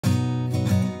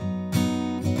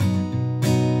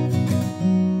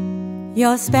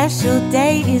Your special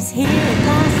day is here at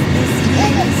last. This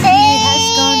year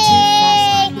has gone too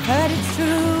fast. We've heard it's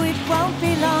true, it won't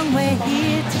be long. We're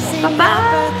here to sing your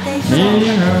birthday song.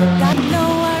 Got no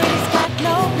worries, got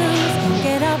no blues.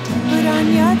 Get up, put on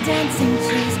your dancing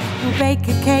shoes. We'll bake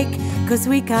a cake, 'cause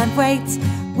we can't wait.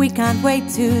 We can't wait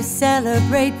to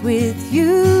celebrate with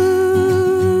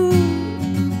you.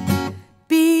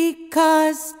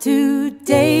 Because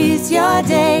today's your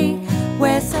day.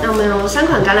 那我们有3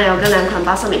款橄榄油跟2款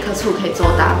巴萨米克醋可以做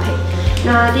搭配。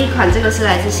那第1款这个是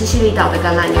来自西西里岛的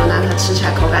橄榄油，那它吃起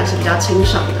来口感是比较清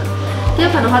爽的。第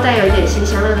2款的话带有一点辛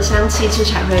香料的香气，吃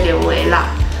起来会有点微辣。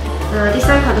那第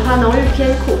3款的话浓郁偏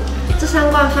苦。这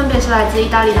3罐分别是来自意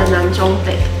大利的南中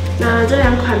北。那这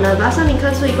2款的巴萨米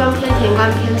克醋一罐偏甜，一罐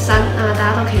偏酸，那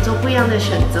大家都可以做不一样的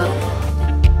选择。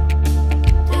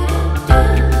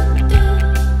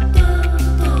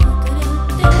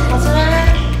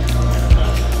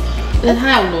 而且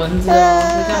它有轮子哦，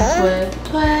就这样推。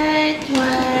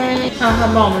还有他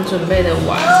帮我们准备的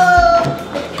碗。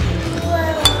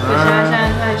可是它现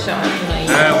在太小，不能用。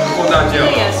哎，我们过大街了。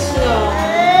这也是哦，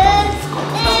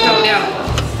超漂亮的。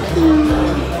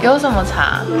有什么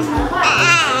茶？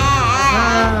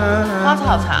花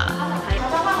草茶。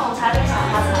换红茶跟小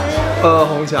花茶。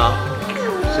红茶。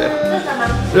谢谢。热的吗？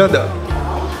热的。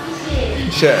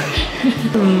谢谢。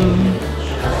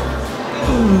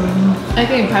来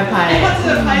给你拍拍。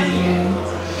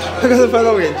他刚才拍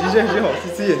到我眼睛，现在眼睛好刺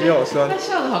激，眼睛好酸。他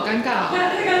笑得好尴尬哦。他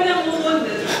刚刚这样摸摸你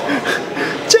的。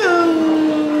这样。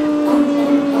好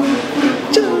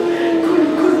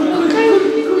开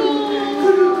心哦。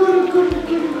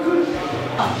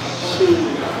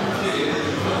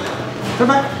拜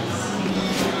拜。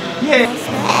耶。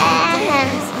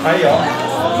还有。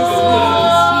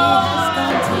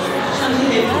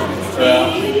对啊。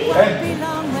哎。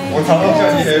 我常常叫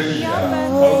你 happy 啊，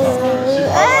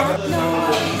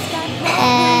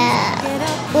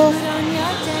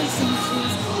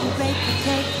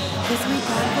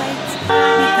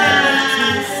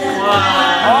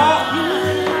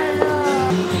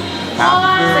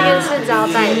这个是招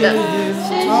待的，谢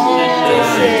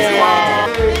谢。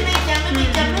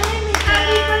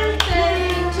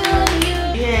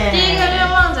第1个愿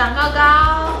望长高高，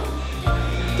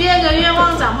第2个愿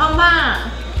望长胖胖。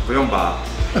不用吧？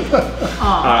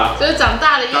 哦，就是长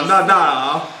大的意思。长大了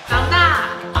啊！长大。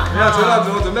没有，准备，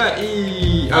准备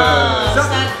，1、2、3。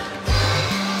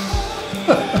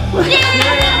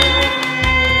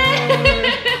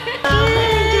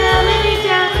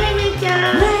妹妹讲。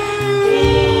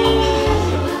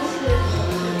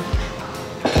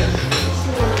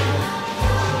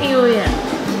哎呦耶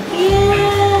！Mira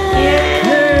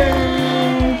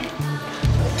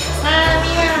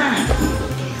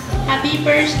Happy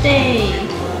Birthday！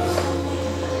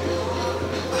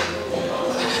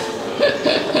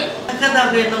 看到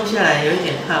可以弄下来，有一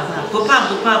点怕，不怕。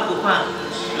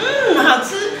好吃，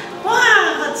哇，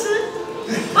好吃，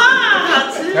哇，好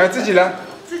吃。来，自己来，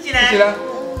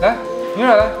来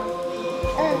，Mira来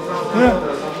，Mira，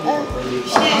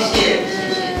谢谢。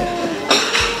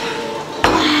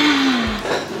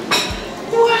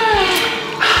哇，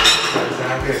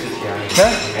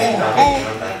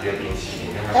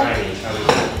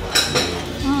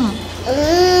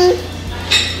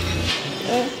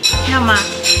要吗？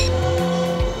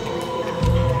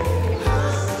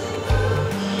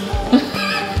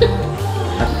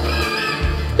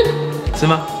吃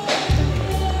吗？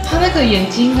他那个眼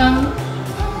睛啊，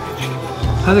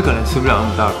他是可能吃不了那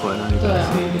么大块，那就对啊。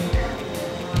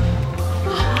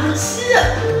好吃啊！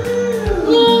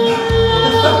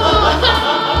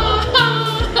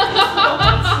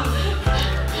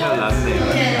要蓝莓了。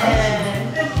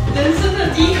人生的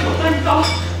第1口蛋糕。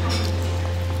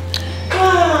 哇，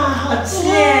好吃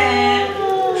耶！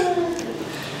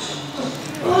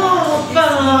哇，好棒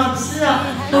啊，好吃啊！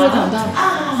都会长大啊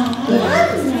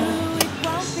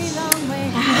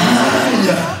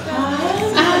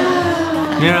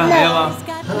！Mira，还要吗？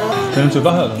可能嘴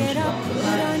巴还有东西吧。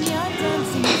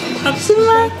好吃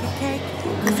吗？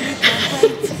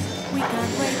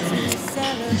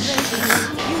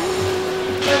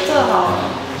这好。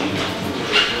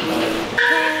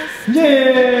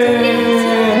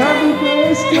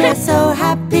 We're so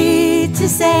happy to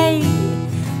say,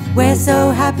 we're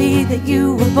so happy that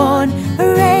you were born.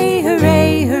 Hooray,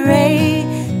 hooray, hooray,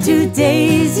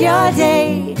 today's your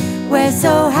day. We're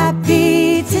so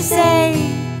happy to say,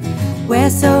 we're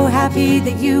so happy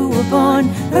that you were born.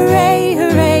 Hooray,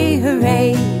 hooray,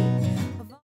 hooray.